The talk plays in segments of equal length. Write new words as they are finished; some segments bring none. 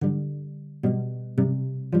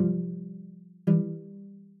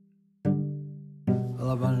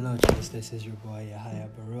Hola, buenas noches. This is your boy Yahya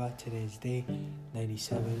Barua. Today is day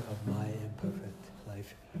 97 of my imperfect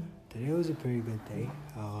life. Today was a pretty good day.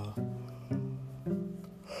 I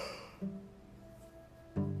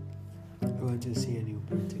went to see a new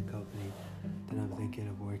printing company that I'm thinking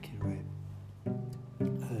of working with,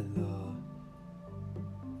 and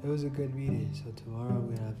it was a good meeting. So tomorrow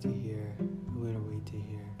I'm gonna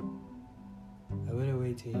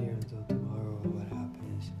wait to hear until tomorrow what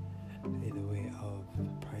happens in the way of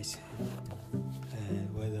pricing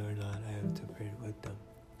and whether or not I have to print with them.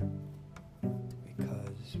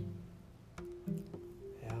 Because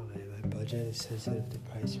my budget is sensitive to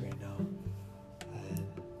price right now, and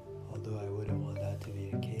although I wouldn't want that to be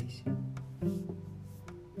the case,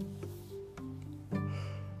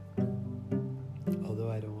 although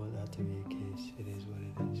I don't want that to be the case, it is what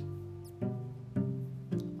it is.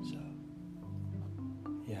 So,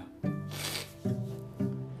 yeah.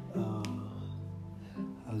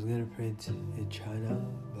 I was gonna print in China,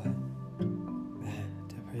 but man,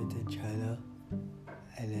 to print in China,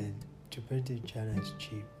 and then to print in China is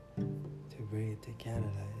cheap. To bring it to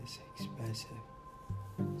Canada is expensive.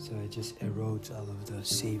 So it just erodes all of the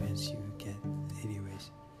savings you would get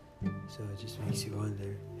anyways. So it just makes you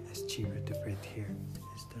wonder, it's cheaper to print here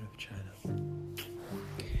instead of China.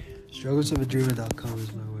 Strugglesofadreamer.com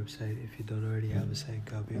is my website. If you don't already have a signed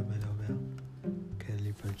copy of my novel,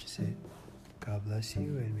 kindly purchase it. God bless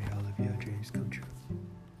you, and may all of your dreams come true.